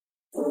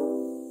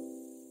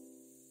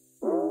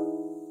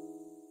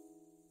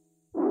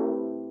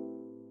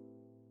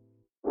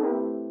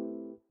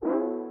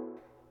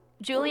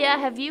Julia,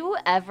 have you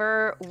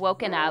ever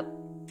woken up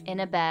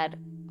in a bed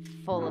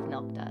full of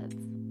milk duds?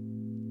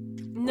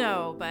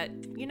 No, but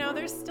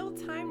there's still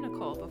time,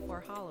 Nicole,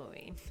 before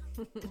Halloween.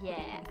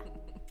 Yeah.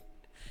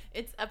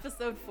 It's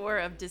episode 4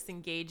 of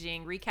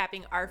Disengaging,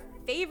 recapping our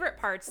favorite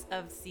parts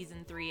of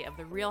season 3 of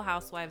The Real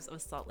Housewives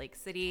of Salt Lake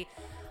City.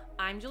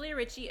 I'm Julia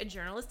Ritchie, a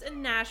journalist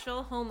in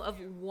Nashville, home of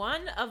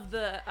one of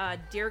the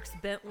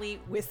Dierks Bentley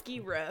Whiskey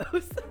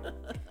Rows.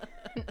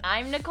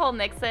 I'm Nicole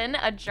Nixon,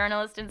 a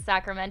journalist in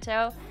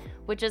Sacramento,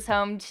 which is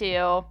home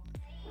to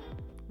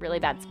really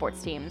bad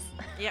sports teams.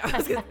 Yeah, I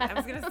was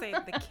gonna say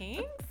the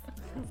Kings.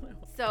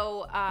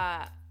 So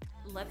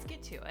let's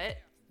get to it.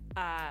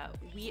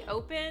 We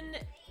open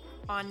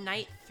on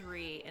night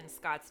 3 in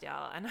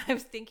Scottsdale, and I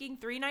was thinking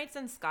 3 nights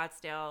in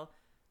Scottsdale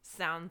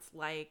sounds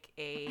like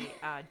a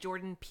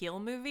Jordan Peele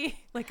movie,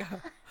 like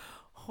a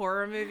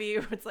horror movie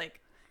where it's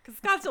like, because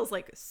Scottsdale's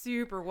like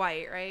super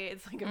white, right?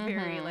 It's like a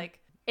very like,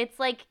 It's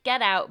like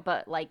Get Out,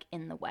 but like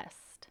in the West.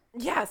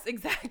 yes,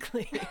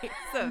 exactly.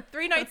 So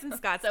 3 nights in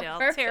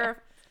Scottsdale,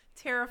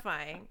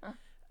 terrifying.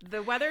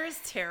 The weather is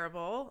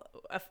terrible,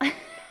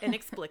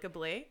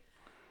 inexplicably.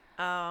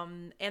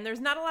 And there's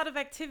not a lot of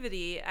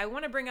activity. I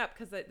want to bring up,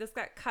 because this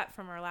got cut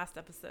from our last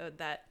episode,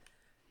 that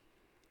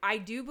I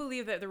do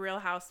believe that the Real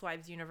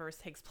Housewives universe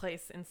takes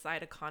place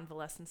inside a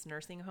convalescence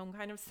nursing home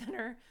kind of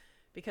center,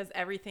 because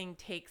everything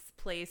takes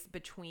place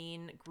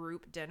between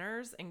group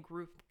dinners and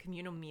group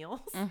communal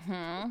meals.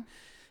 Mm-hmm.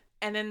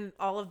 And then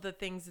all of the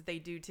things that they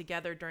do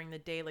together during the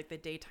day, like the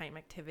daytime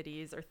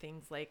activities, are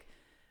things like,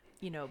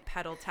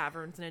 pedal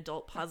taverns and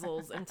adult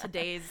puzzles. And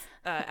today's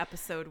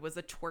episode was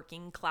a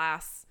twerking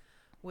class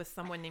with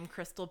someone named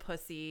Crystal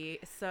Pussy.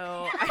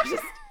 So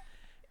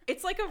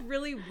it's like a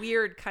really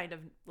weird kind of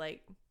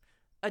like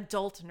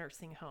adult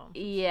nursing home.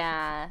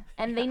 Yeah.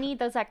 And they need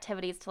those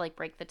activities to like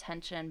break the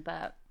tension.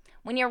 But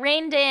when you're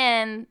reined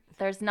in,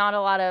 there's not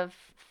a lot of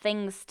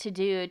things to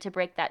do to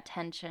break that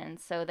tension.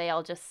 So they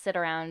all just sit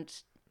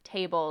around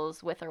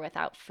tables with or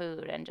without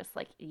food and just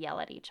like yell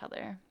at each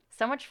other.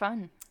 So much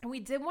fun. And we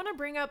did want to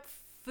bring up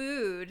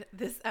food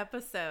this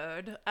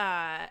episode.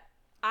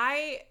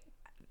 I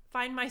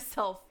find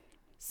myself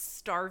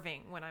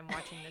starving when I'm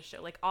watching this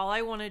show. Like, all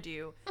I want to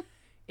do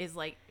is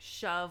like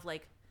shove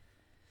like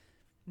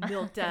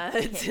milk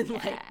duds and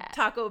like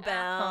Taco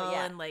Bell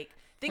and like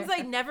things I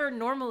never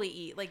normally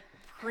eat, like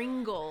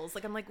Pringles.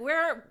 Like, I'm like,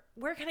 where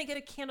can I get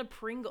a can of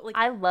Pringles? Like,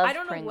 I love I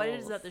don't Pringles. know what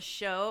it is about the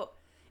show.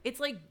 It's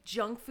like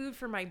junk food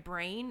for my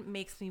brain,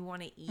 makes me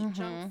want to eat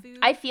junk food.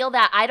 I feel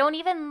that. I don't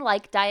even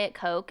like Diet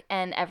Coke,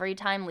 and every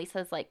time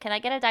Lisa's like, can I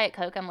get a Diet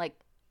Coke? I'm like,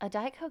 a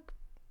Diet Coke?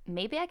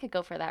 Maybe I could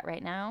go for that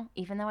right now,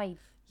 even though I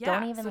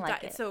don't even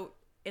like it. So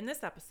in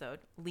this episode,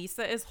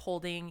 Lisa is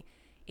holding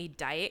a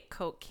Diet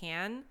Coke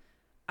can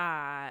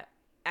as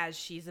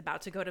she's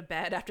about to go to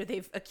bed after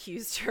they've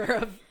accused her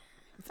of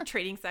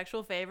trading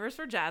sexual favors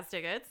for jazz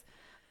tickets.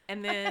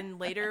 And then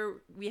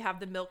later we have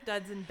the milk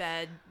duds in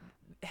bed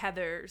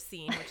Heather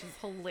scene, which is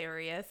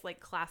hilarious,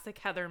 like classic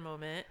Heather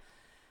moment.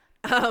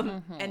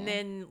 And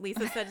then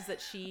Lisa says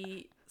that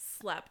she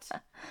slept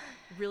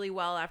really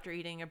well after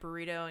eating a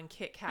burrito and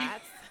Kit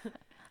Kats.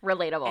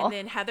 Relatable. And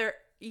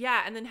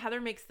then Heather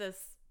makes this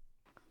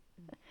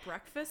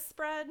breakfast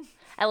spread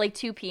at like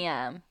 2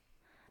 p.m.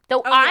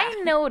 Though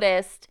I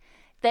noticed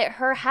that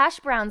her hash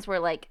browns were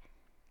like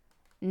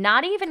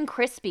not even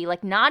crispy,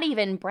 like not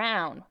even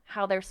brown,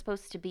 how they're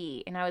supposed to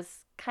be. And I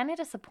was kind of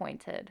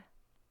disappointed.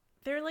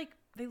 They're like,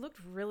 they looked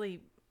really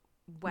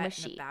wet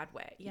mushy. In a bad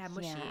way. Yeah,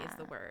 mushy is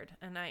the word.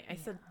 And I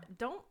said,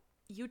 don't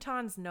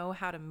Utahns know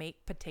how to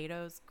make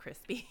potatoes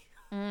crispy?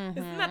 Mm-hmm.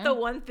 Isn't that the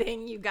one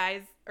thing you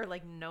guys are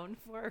like known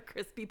for,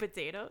 crispy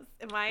potatoes?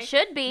 Am I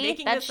should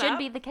be. That should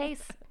be the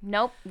case.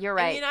 Nope, you're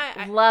right.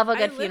 I love a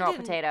good funeral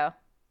potato.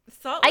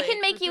 Salt Lake I can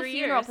make you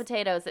funeral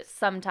potatoes at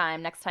some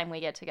time next time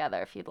we get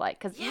together if you'd like,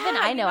 because even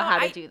I know how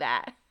to do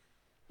that.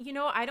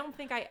 I don't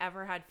think I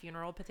ever had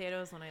funeral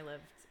potatoes when I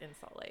lived in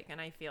Salt Lake, and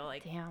I feel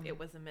like it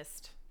was a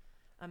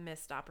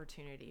missed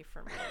opportunity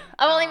for me.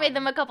 I've only made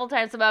them a couple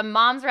times, so my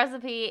mom's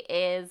recipe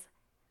is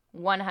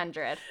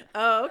 100.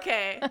 Oh,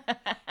 okay.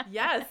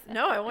 Yes.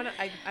 No, I want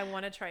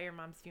to try your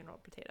mom's funeral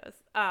potatoes.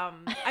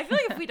 I feel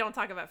like if we don't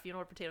talk about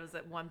funeral potatoes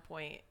at one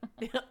point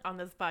on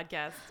this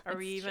podcast, are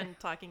we even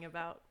talking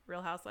about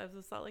Real Housewives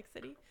of Salt Lake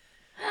City?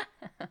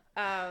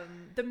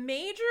 The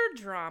major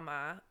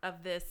drama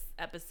of this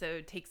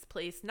episode takes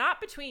place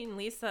not between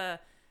Lisa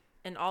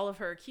and all of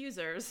her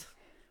accusers,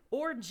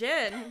 or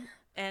Jen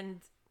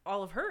and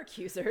all of her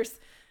accusers,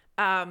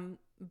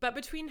 but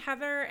between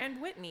Heather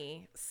and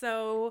Whitney.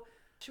 So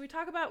should we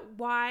talk about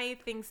why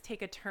things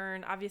take a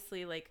turn?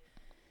 Obviously, like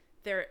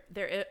there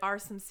are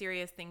some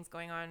serious things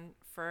going on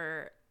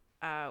for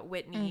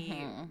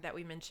Whitney that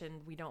we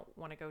mentioned. We don't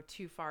want to go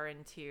too far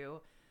into.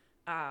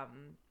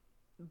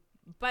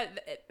 But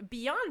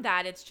beyond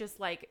that, it's just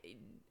like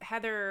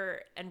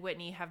Heather and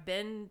Whitney have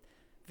been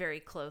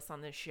very close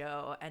on this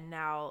show, and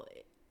now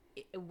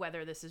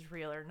whether this is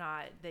real or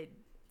not,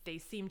 they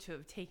seem to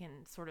have taken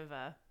sort of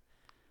a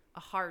a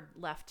hard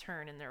left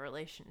turn in their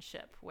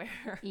relationship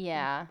where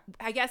Yeah.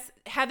 I guess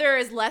Heather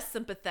is less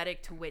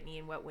sympathetic to Whitney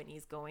and what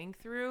Whitney's going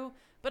through,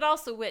 but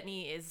also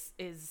Whitney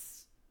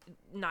is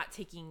not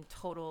taking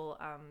total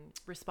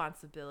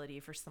responsibility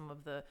for some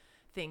of the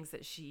things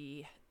that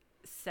she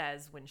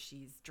says when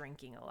she's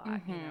drinking a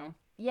lot, you know?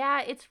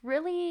 Yeah, it's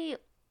really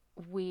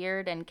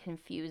weird and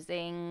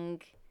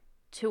confusing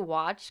to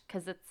watch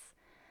because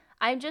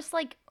I'm just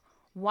like,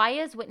 why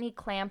is Whitney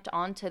clamped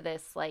onto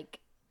this like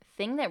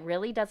thing that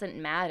really doesn't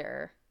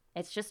matter?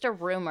 It's just a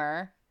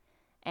rumor,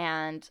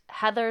 and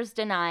Heather's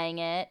denying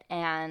it,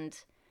 and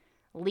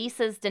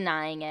Lisa's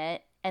denying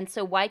it, and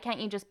so why can't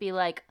you just be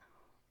like,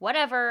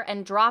 whatever,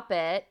 and drop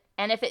it?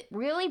 And if it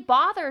really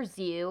bothers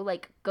you,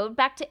 like, go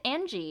back to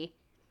Angie.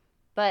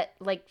 But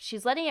like,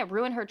 she's letting it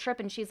ruin her trip,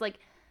 and she's like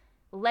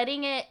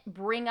letting it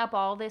bring up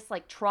all this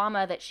like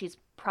trauma that she's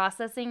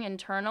processing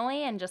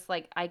internally, and just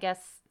like, I guess,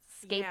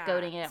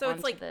 scapegoating it so onto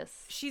it's like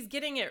this. She's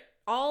getting it,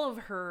 all of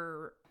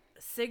her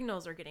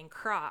signals are getting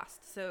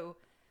crossed. So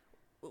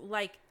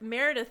like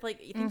Meredith,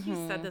 like I think you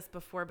said this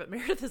before, but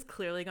Meredith has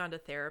clearly gone to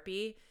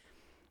therapy.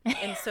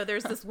 And so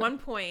there's this one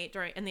point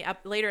later in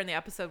the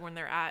episode when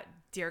they're at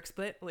Derek's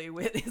Bentley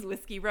with his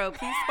Whiskey Row.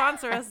 Please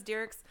sponsor us,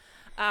 Derek's.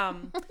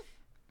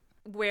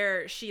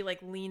 Where she like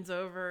leans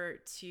over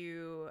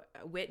to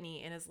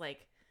Whitney and is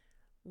like,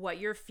 what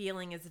you're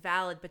feeling is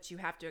valid, but you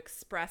have to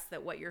express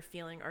that what you're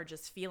feeling are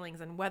just feelings,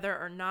 and whether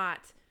or not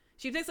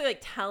she's basically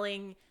like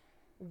telling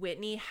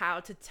Whitney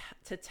how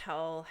to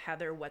tell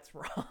Heather what's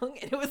wrong.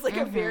 And it was like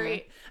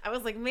I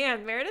was like,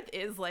 man, Meredith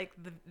is like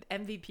the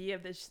MVP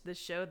of this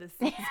show this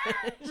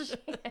season.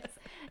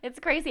 It's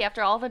crazy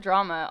after all the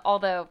drama.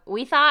 Although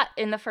we thought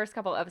in the first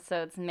couple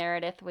episodes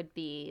Meredith would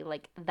be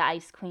like the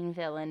Ice Queen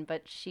villain,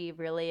 but she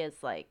really is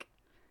like,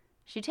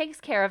 she takes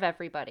care of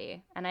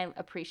everybody, and I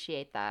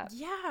appreciate that.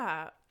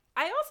 Yeah.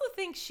 I also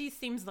think she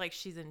seems like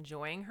she's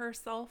enjoying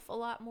herself a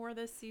lot more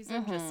this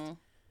season, just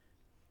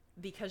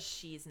because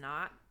she's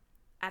not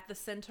at the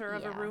center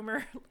of a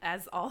rumor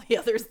as all the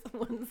other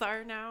ones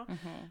are now.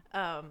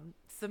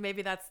 So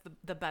maybe that's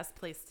the best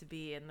place to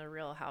be in the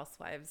Real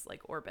Housewives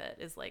like orbit,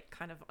 is like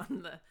kind of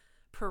on the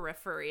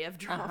periphery of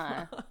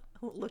drama,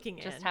 looking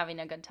in. Just having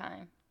a good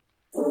time.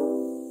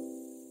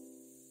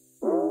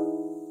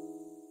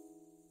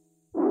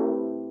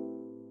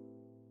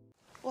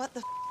 What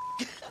the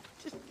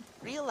didn't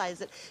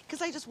realize it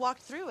because I just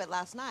walked through it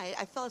last night.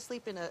 I fell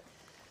asleep in a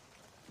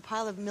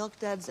pile of milk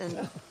duds,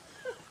 and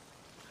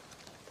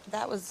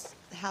that was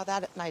how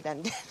that night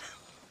ended.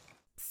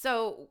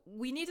 So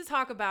we need to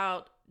talk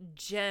about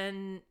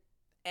Jen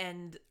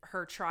and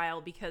her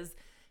trial, because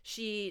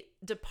she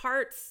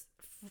departs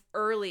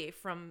early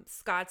from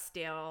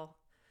Scottsdale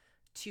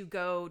to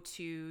go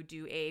to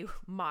do a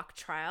mock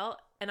trial.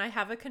 And I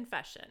have a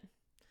confession.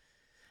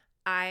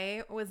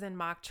 I was in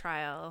mock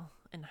trial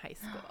in high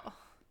school.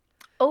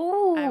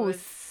 Oh,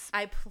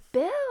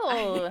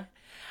 Bill.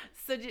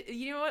 So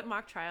you know what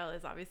mock trial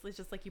is? Obviously, it's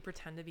just like you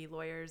pretend to be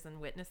lawyers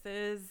and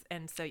witnesses,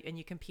 and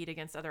you compete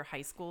against other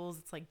high schools.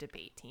 It's like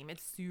debate team.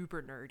 It's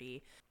super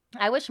nerdy.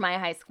 I wish my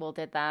high school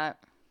did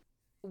that.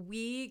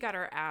 We got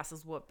our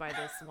asses whooped by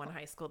this one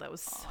high school that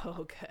was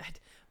so good.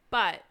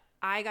 But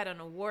I got an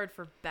award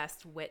for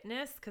best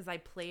witness because I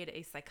played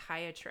a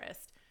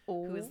psychiatrist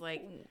who was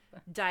like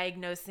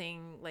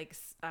diagnosing like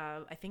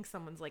I think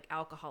someone's like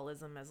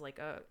alcoholism as like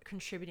a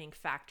contributing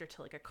factor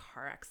to like a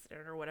car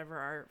accident or whatever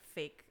our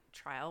fake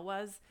trial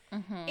was.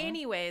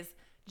 Anyways,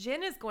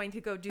 Jen is going to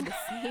go do the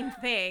same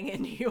thing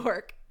in New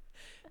York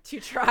to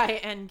try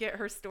and get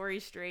her story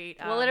straight.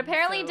 Well, it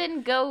apparently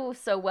didn't go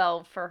so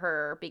well for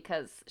her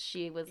because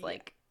she was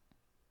like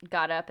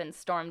got up and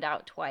stormed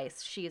out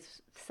twice.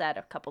 She's said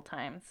a couple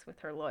times with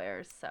her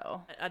lawyers.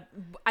 So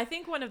I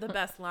think one of the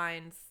best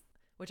lines,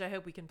 which I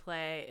hope we can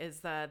play, is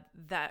that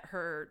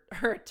her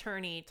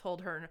attorney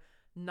told her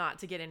not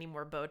to get any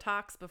more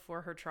Botox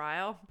before her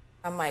trial.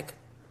 I'm like,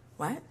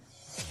 what?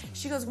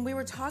 She goes, when we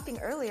were talking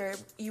earlier,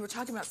 you were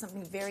talking about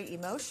something very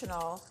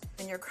emotional,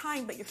 and you're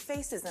crying, but your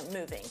face isn't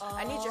moving.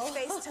 I need your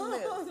face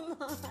to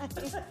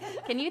move.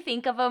 Can you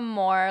think of a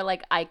more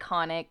like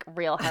iconic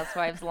Real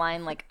Housewives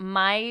line? Like,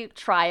 my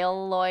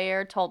trial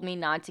lawyer told me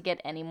not to get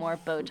any more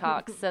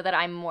Botox so that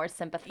I'm more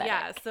sympathetic.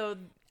 Yeah, so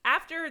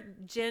after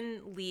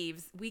Jen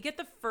leaves, we get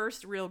the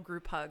first real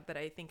group hug that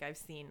I think I've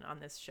seen on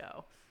this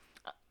show.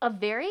 A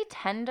very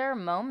tender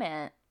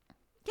moment.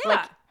 Yeah.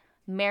 Like,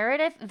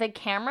 Meredith, the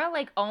camera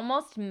like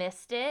almost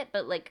missed it,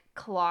 but like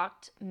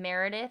clocked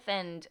Meredith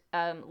and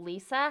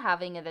Lisa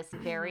having this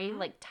very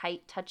like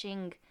tight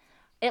touching.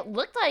 It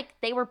looked like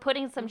they were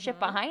putting some shit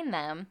behind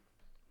them.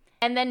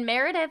 And then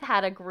Meredith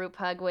had a group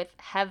hug with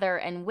Heather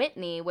and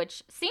Whitney,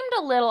 which seemed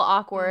a little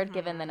awkward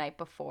given the night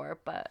before,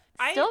 but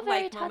still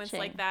very touching. Moments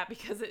like that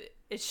because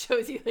it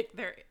shows you like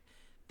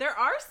there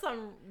are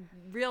some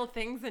real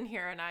things in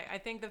here, and I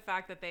think the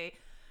fact that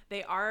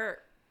they are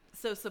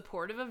so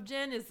supportive of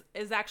Jen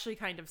is actually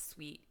kind of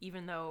sweet,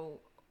 even though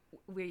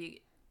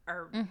we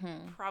are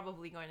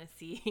probably going to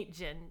see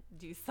Jen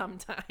do some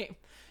time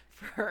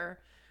for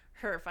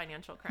her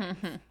financial crimes,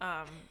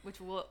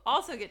 which we'll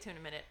also get to in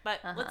a minute. But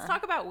let's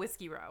talk about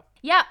Whiskey Row.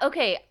 Yeah,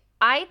 okay.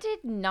 I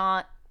did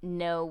not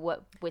know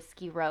what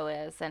Whiskey Row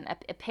is, and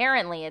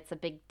apparently it's a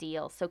big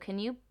deal. So can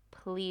you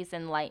please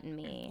enlighten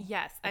me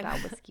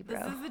about Whiskey Row?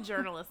 This is the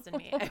journalist in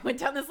me. I went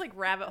down this like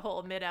rabbit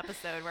hole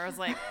mid-episode where I was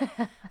like,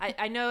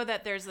 I know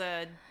that there's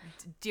a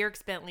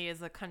Dierks Bentley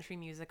is a country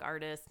music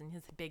artist, and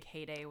his big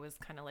heyday was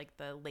kind of like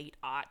the late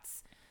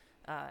aughts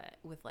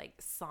with like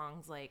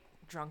songs like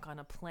Drunk on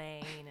a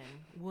Plane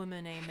and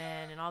Woman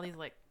Amen and all these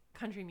like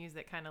country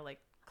music kind of like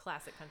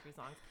classic country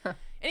songs.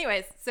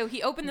 Anyways, so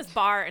he opened this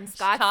bar in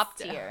Scottsdale. Top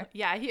tier.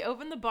 Yeah, he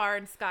opened the bar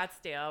in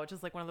Scottsdale, which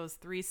is like one of those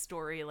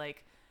 3-story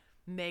like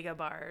mega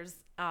bars.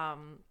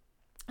 And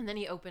then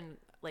he opened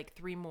like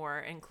 3 more,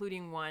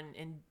 including one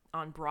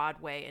on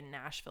Broadway in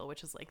Nashville,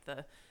 which is like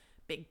the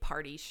big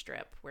party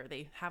strip where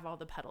they have all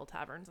the pedal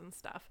taverns and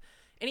stuff.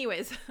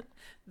 Anyways,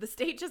 the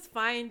state just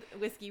fined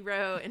Whiskey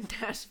Row in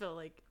Nashville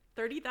like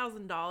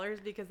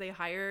 $30,000 because they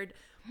hired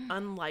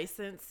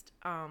unlicensed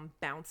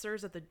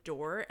bouncers at the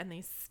door, and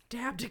they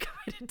stabbed a guy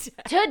to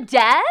death. To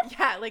death?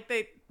 Yeah, like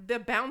the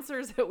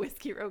bouncers at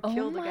Whiskey Row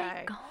killed a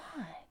guy. Oh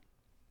my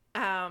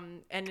God.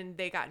 And then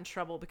they got in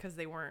trouble because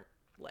they weren't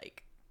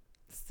like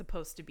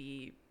supposed to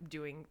be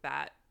doing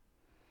that.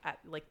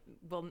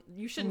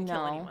 You shouldn't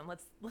kill anyone.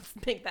 Let's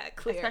make that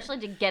clear. Especially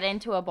to get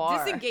into a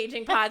bar.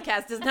 Disengaging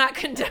podcast does not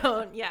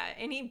condone,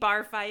 any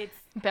bar fights,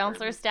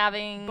 bouncer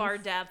stabbings, bar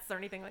deaths, or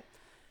anything like.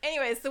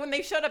 Anyways, so when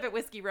they showed up at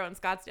Whiskey Row in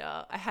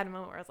Scottsdale, I had a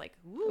moment where I was like,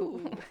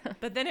 "Ooh,"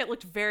 but then it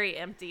looked very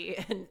empty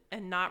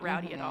and not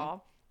rowdy at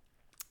all.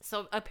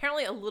 So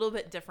apparently, a little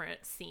bit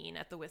different scene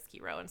at the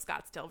Whiskey Row in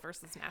Scottsdale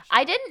versus Nashville.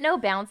 I didn't know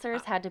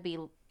bouncers had to be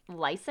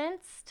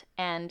licensed,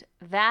 and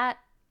that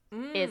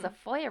is a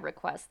FOIA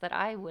request that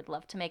I would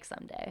love to make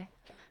someday.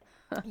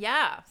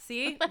 Yeah,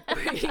 see,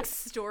 great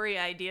story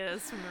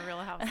ideas from the Real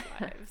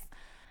Housewives.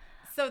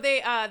 So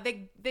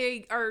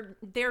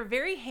they're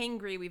very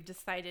hangry. We've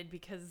decided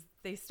because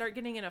they start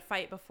getting in a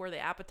fight before the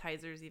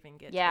appetizers even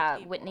get. Yeah, to the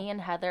table. Whitney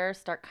and Heather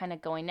start kind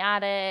of going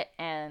at it,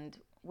 and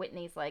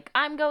Whitney's like,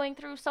 "I'm going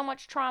through so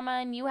much trauma,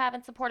 and you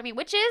haven't supported me,"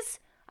 which is,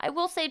 I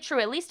will say, true.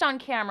 At least on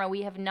camera,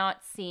 we have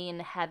not seen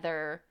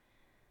Heather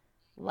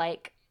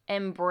like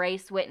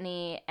embrace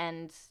Whitney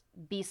and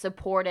be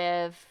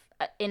supportive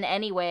in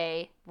any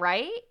way,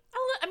 right?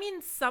 I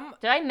mean,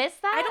 Did I miss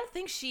that? I don't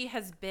think she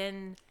has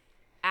been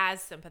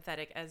as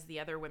sympathetic as the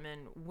other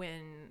women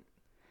when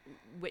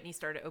Whitney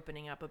started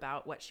opening up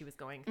about what she was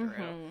going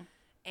through.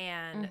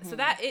 And so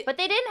but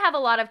they didn't have a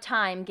lot of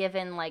time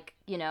given, like,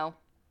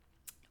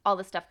 all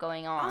the stuff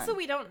going on. Also,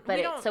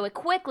 so it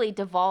quickly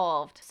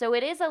devolved. So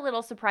it is a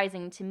little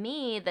surprising to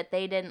me that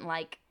they didn't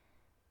like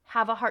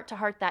have a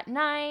heart-to-heart that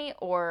night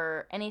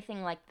or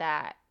anything like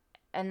that.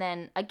 And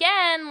then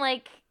again,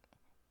 like,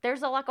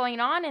 there's a lot going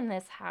on in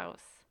this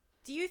house.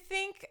 Do you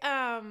think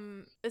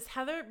is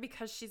Heather,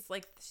 because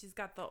she's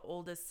got the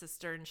oldest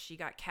sister and she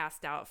got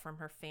cast out from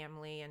her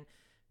family and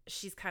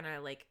she's kind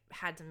of like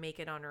had to make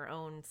it on her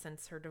own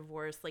since her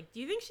divorce? Like,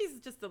 do you think she's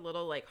just a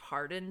little like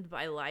hardened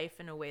by life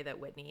in a way that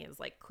Whitney is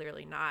like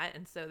clearly not?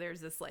 And so there's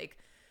this like,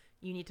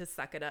 you need to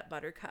suck it up,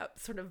 buttercup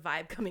sort of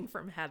vibe coming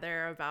from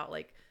Heather about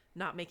like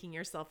not making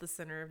yourself the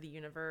center of the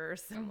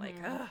universe. And I'm like,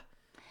 ugh.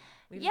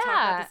 We have to talk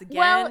about this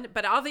again.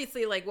 But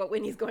obviously, like, what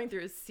Whitney's going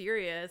through is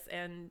serious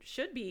and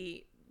should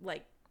be,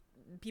 like,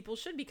 people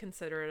should be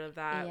considerate of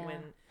that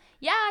when...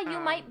 Yeah, you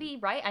might be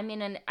right. I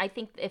mean, and I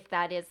think if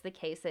that is the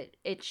case,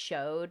 it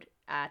showed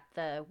at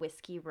the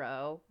Whiskey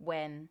Row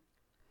when,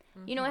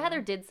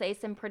 Heather did say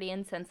some pretty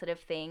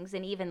insensitive things,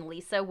 and even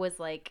Lisa was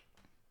like,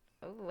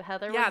 oh,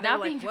 Heather was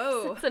not being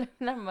whoa. sensitive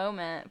in that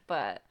moment,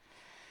 but...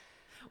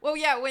 Well,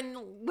 yeah, when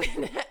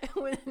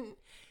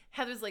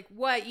Heather's like,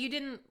 what? You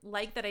didn't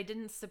like that I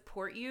didn't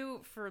support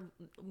you for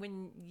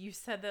when you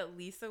said that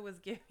Lisa was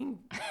giving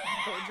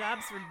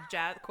blowjobs for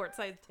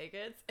courtside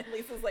tickets? And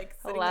Lisa's like,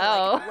 sitting there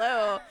like,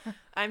 hello,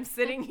 I'm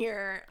sitting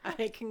here.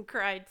 I can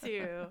cry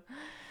too.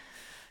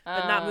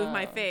 But not move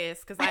my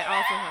face because I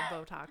also have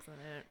Botox in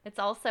it. It's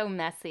all so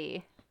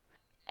messy.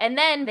 And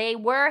then they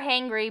were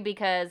hangry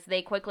because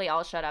they quickly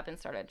all shut up and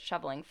started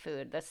shoveling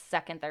food the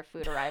second their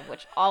food arrived,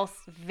 which all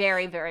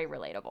very, very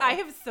relatable. I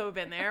have so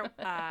been there.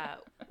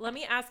 Let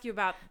me ask you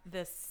about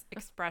this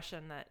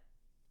expression that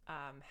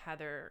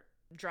Heather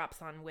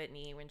drops on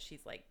Whitney when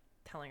she's like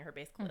telling her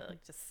basically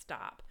like just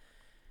stop.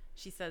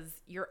 She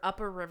says, "You're up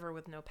a river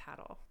with no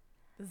paddle."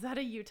 Is that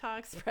a Utah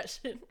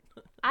expression?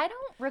 I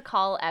don't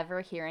recall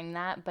ever hearing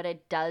that, but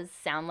it does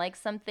sound like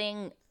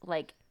something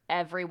like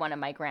every one of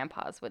my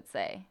grandpas would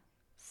say.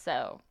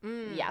 So,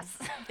 yes.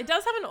 It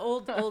does have an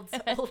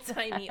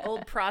old-timey,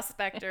 old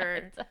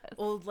prospector,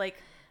 old,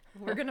 like,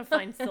 we're going to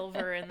find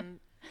silver in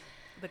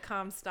the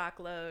Comstock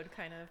lode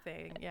kind of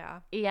thing.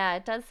 Yeah. Yeah,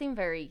 it does seem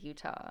very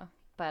Utah.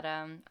 But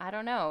I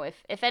don't know.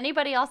 If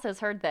anybody else has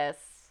heard this,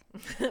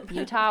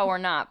 Utah or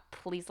not,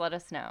 please let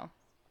us know.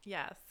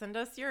 Yeah, send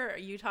us your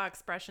Utah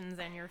expressions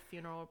and your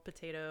funeral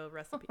potato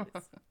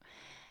recipes.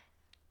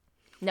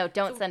 No,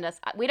 don't send us.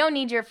 We don't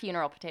need your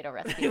funeral potato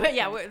recipe.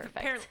 Yeah,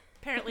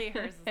 apparently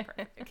hers is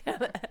perfect.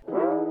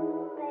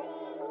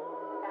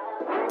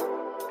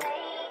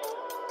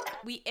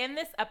 we end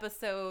this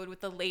episode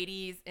with the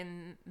ladies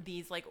in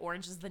these like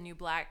Orange is the New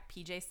Black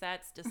PJ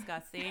sets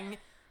discussing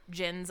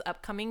Jin's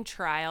upcoming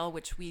trial,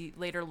 which we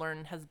later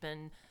learn has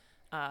been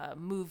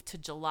moved to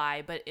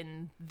July. But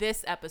in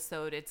this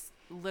episode, it's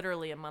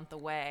literally a month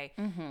away.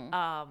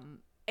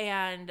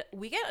 And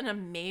we get an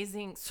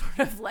amazing sort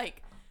of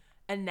like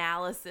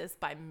analysis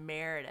by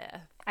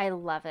Meredith. I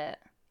love it.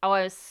 Oh,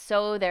 I was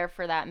so there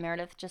for that.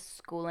 Meredith just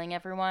schooling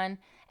everyone.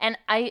 And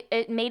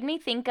it made me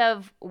think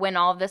of when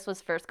all of this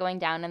was first going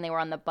down and they were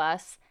on the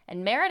bus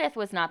and Meredith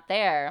was not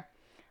there,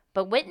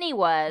 but Whitney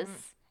was.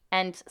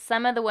 And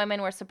some of the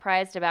women were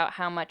surprised about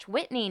how much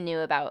Whitney knew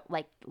about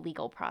like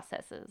legal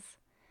processes.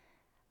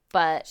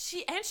 But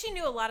she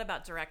knew a lot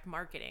about direct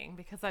marketing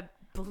because I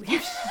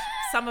believe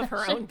some of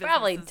her own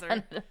probably businesses done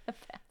it in the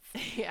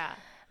past. Yeah.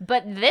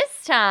 But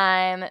this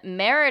time,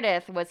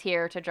 Meredith was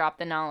here to drop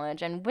the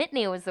knowledge, and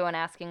Whitney was the one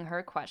asking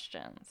her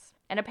questions.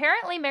 And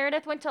apparently,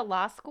 Meredith went to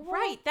law school.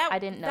 Right. I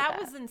didn't know that.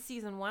 That was in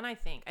season 1, I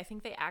think. I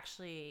think they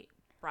actually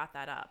brought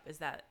that up, is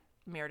that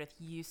Meredith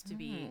used to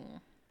be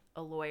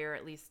a lawyer,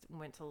 at least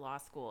went to law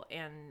school.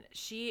 And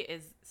she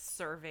is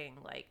serving,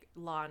 like,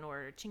 Law and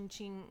Order, ching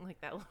ching,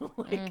 like that little,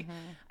 like.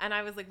 And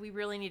I was like, we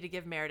really need to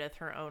give Meredith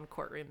her own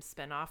courtroom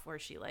spinoff where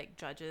she, like,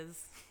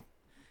 judges.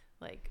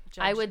 Like,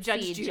 I would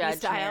Judge see Judy Judge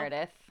style.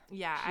 Meredith.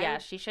 Yeah.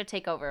 She should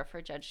take over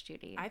for Judge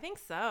Judy. I think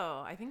so.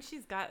 I think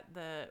she's got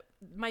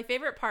my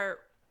favorite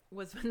part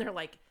was when they're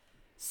like,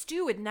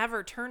 Stu would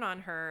never turn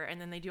on her.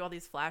 And then they do all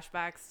these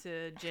flashbacks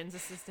to Jin's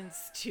assistant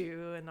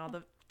Stu and all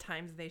the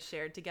times they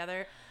shared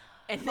together.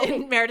 And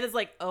then Meredith's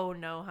like, oh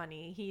no,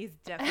 honey, he's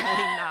definitely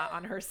not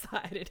on her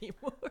side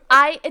anymore.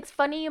 It's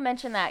funny you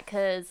mentioned that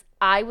because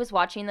I was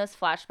watching those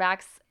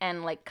flashbacks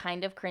and like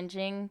kind of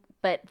cringing.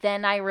 But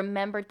then I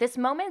remembered this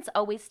moment's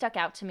always stuck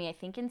out to me. I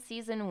think in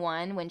season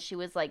 1 when she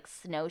was like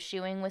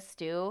snowshoeing with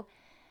Stu,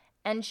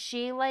 and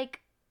she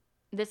like,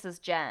 this is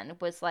Jen,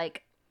 was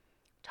like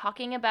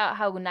talking about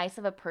how nice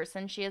of a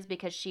person she is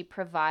because she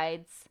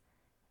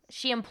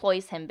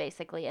employs him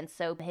basically, and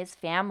so his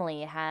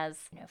family has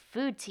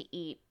food to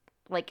eat.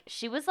 Like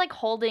she was like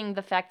holding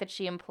the fact that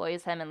she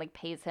employs him and like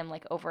pays him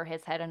like over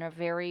his head in a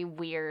very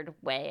weird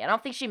way. I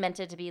don't think she meant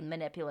it to be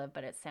manipulative,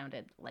 but it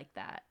sounded like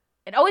that.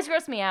 It always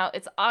grossed me out.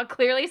 It's all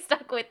clearly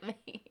stuck with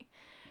me.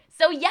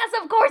 So yes,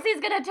 of course he's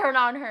gonna turn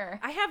on her.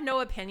 I have no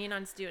opinion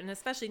on Stu, and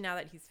especially now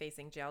that he's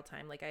facing jail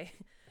time. Like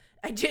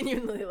I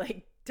genuinely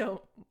like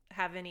don't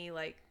have any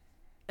like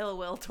ill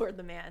will toward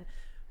the man.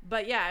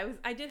 But yeah,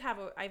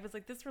 I was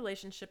like, this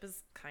relationship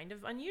is kind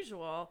of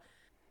unusual.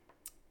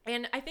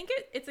 And I think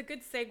it's a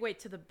good segue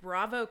to the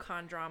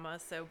BravoCon drama.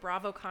 So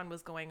BravoCon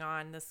was going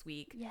on this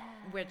week,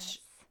 which,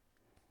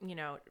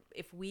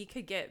 if we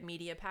could get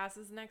media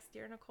passes next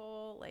year,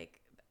 Nicole,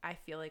 like, I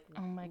feel like,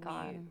 oh my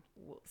God.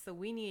 So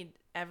we need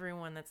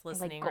everyone that's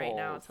listening right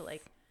now to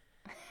like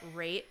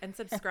rate and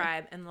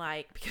subscribe and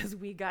like, because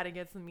we got to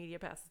get some media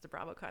passes to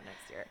BravoCon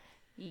next year.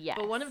 Yes.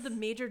 But one of the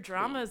major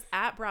dramas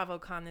at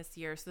BravoCon this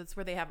year, so that's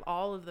where they have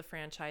all of the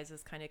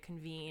franchises kind of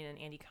convene, and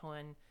Andy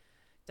Cohen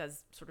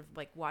does sort of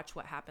like watch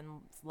what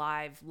happens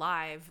live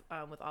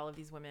with all of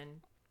these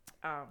women.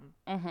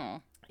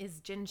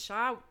 Is Jen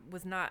Shah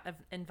was not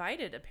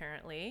invited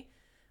apparently,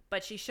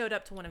 but she showed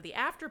up to one of the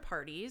after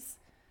parties,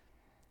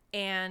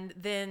 and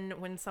then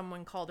when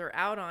someone called her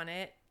out on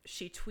it,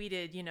 she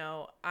tweeted,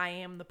 I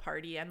am the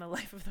party, I'm the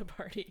life of the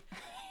party.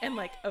 And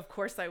like, of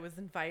course I was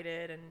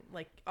invited, and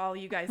like all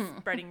you guys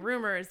spreading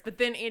rumors. But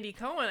then Andy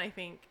Cohen, I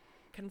think,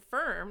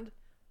 confirmed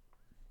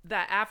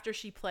that after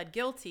she pled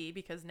guilty,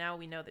 because now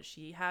we know that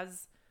she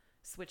has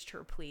switched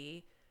her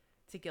plea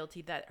to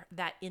guilty,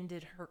 that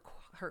ended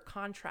her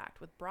contract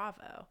with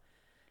Bravo.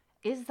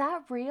 Is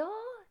that real?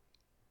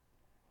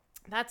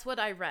 That's what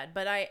I read,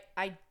 but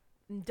I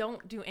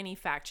don't do any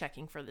fact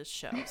checking for this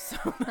show, so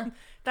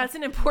that's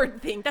an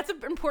important thing. That's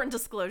an important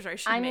disclosure I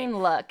should make. mean,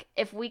 look,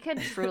 if we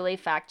could truly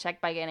fact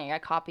check by getting a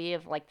copy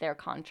of like their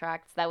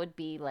contracts, that would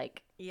be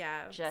like,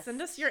 just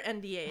send us your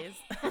NDAs.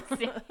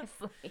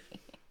 Seriously.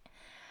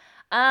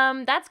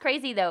 That's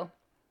crazy though.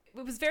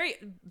 It was very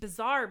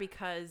bizarre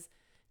because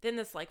then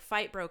this like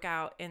fight broke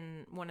out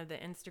in one of the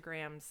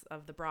Instagrams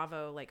of the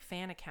Bravo like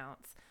fan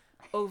accounts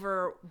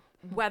over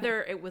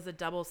whether it was a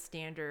double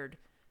standard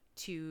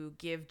to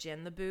give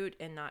Jen the boot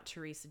and not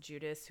Teresa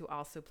Giudice, who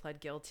also pled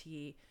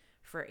guilty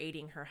for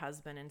aiding her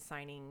husband and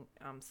signing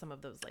some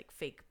of those like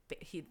fake.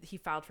 He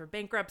filed for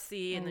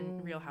bankruptcy in the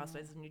Real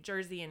Housewives of New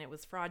Jersey, and it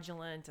was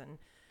fraudulent, and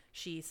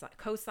she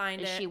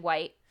co-signed it. Is she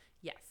white?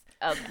 Yes.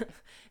 Okay.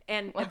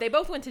 And they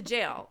both went to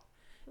jail.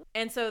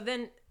 And so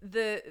then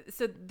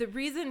the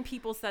reason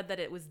people said that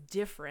it was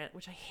different,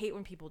 which I hate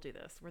when people do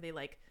this, where they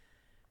like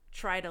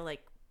try to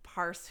like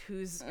parse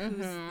who's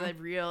the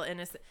real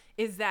innocent,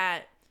 is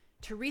that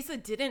Teresa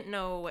didn't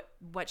know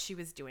what she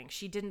was doing.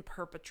 She didn't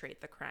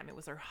perpetrate the crime. It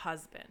was her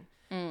husband.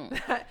 So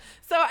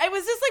it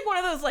was just like one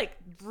of those like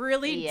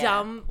really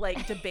dumb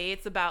like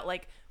debates about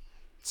like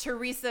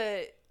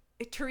Teresa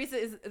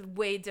is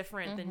way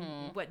different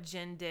than what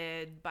Jen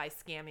did by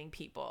scamming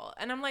people.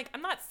 And I'm like,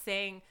 I'm not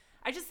saying,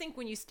 I just think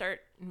when you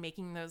start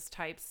making those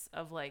types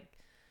of like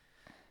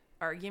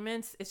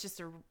arguments. It's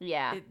just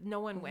no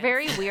one wins.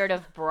 Very weird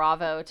of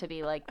Bravo to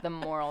be like the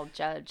moral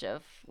judge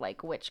of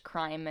like which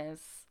crime is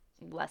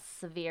less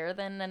severe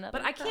than another.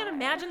 But I can't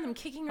imagine them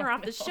kicking her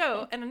off the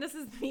show. And this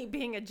is me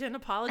being a Jen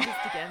apologist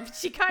again. But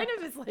she kind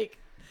of is like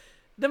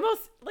the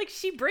most, like,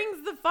 she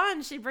brings the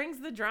fun. She brings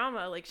the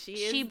drama. Like,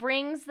 she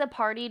brings the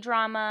party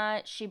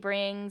drama. She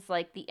brings,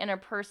 like, the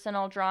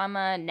interpersonal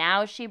drama.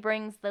 Now she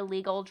brings the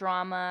legal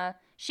drama.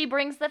 She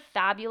brings the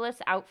fabulous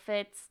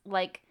outfits.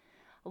 Like,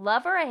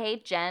 love or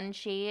hate Jen,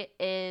 she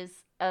is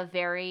a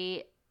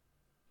very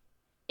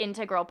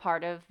integral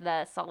part of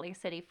the Salt Lake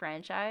City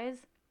franchise.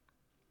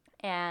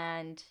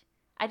 And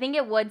I think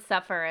it would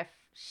suffer if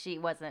she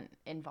wasn't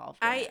involved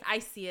in it. I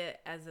see it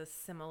as a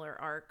similar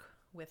arc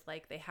with,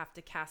 like, they have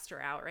to cast her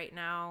out right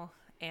now,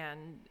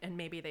 and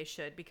maybe they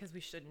should, because we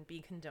shouldn't be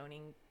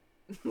condoning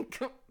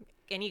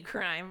any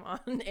crime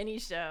on any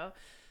show.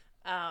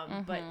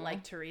 But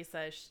like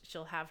Teresa,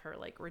 she'll have her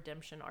like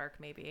redemption arc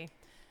maybe.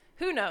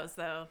 Who knows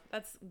though?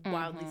 That's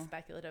wildly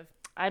speculative.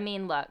 I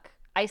mean, look,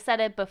 I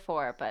said it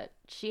before, but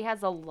she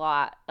has a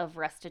lot of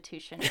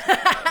restitution to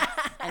pay,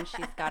 and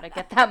she's got to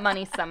get that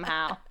money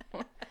somehow.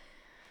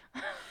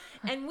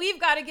 And we've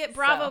got to get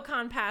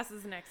BravoCon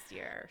passes next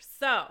year.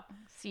 So,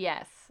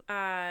 yes.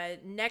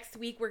 Next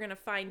week, we're going to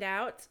find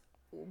out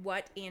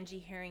what Angie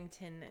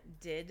Harrington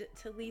did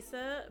to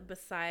Lisa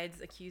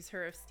besides accuse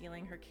her of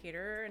stealing her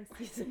caterer in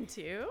season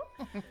 2.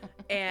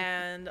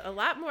 And a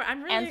lot more.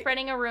 And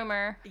spreading a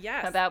rumor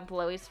about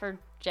blowies for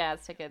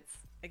jazz tickets.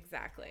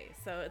 Exactly.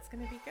 So it's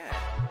going to be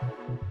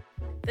good.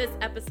 This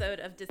episode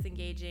of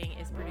Disengaging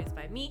is produced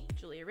by me,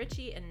 Julia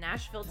Ritchie, in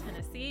Nashville,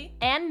 Tennessee.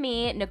 And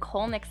me,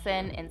 Nicole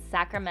Nixon, in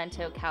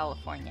Sacramento,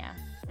 California.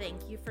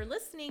 Thank you for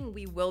listening.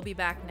 We will be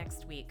back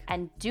next week.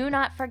 And do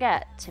not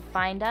forget to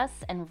find us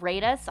and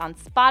rate us on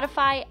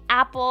Spotify,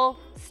 Apple,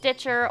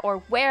 Stitcher, or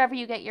wherever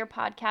you get your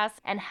podcasts,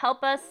 and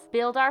help us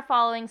build our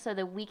following so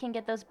that we can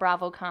get those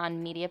BravoCon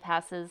media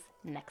passes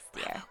next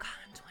year.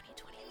 BravoCon 2023.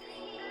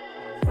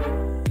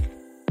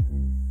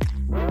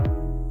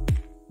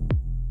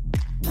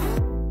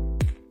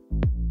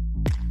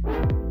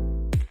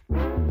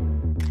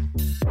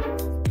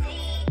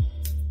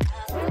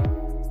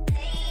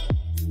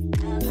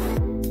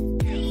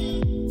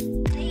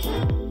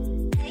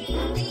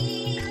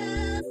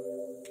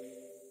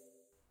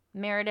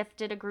 Meredith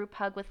did a group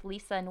hug with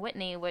Lisa and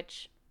Whitney,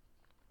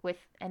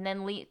 and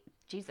then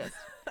Jesus.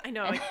 I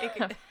know.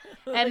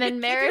 And then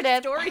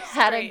Meredith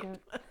had a.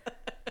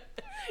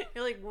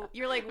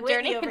 You're like Whitney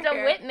Journey over into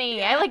here. Whitney.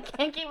 Yeah. I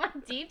can't keep my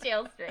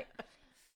details straight.